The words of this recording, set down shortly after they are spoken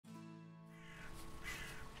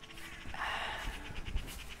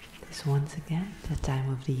It's once again the time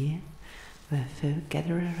of the year where folk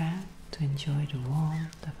gather around to enjoy the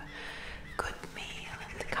warmth of a good meal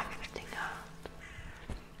and comforting heart.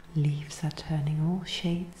 Leaves are turning all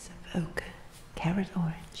shades of ochre, carrot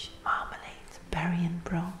orange, marmalade, berry and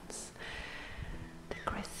bronze. The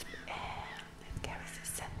crisp air that carries the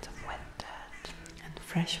scent of wet dirt and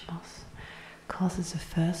fresh moss causes the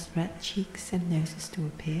first red cheeks and noses to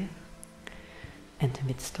appear. And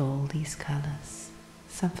amidst all these colours,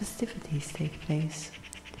 some festivities take place.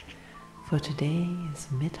 For today is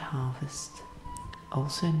mid-harvest,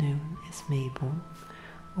 also known as Mabon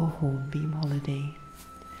or Hornbeam holiday.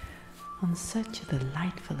 On such a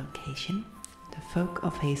delightful occasion, the folk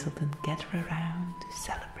of Hazelton gather around to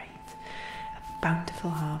celebrate a bountiful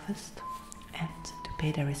harvest and to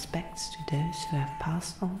pay their respects to those who have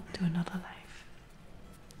passed on to another life.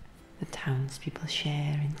 The townspeople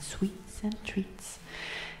share in sweets and treats,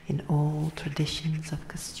 in all traditions of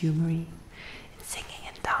costumery, in singing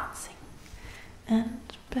and dancing, and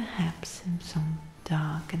perhaps in some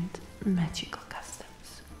dark and magical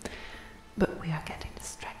customs. But we are getting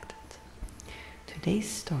distracted. Today's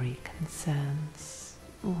story concerns,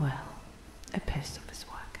 well, a post office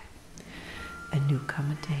worker, a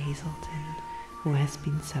newcomer to Hazelton, who has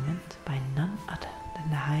been summoned by none other than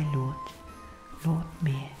the High Lord, Lord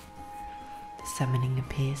Mayor. The summoning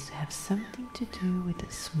appears to have something to do with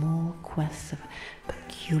a small quest of a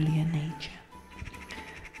peculiar nature.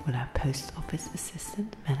 Will our post office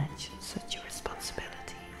assistant manage such a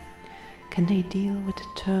responsibility? Can they deal with the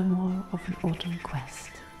turmoil of an autumn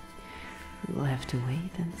quest? We'll have to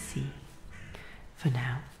wait and see. For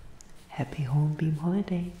now, happy Hornbeam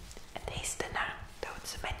holiday and hasten now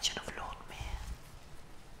towards the mansion of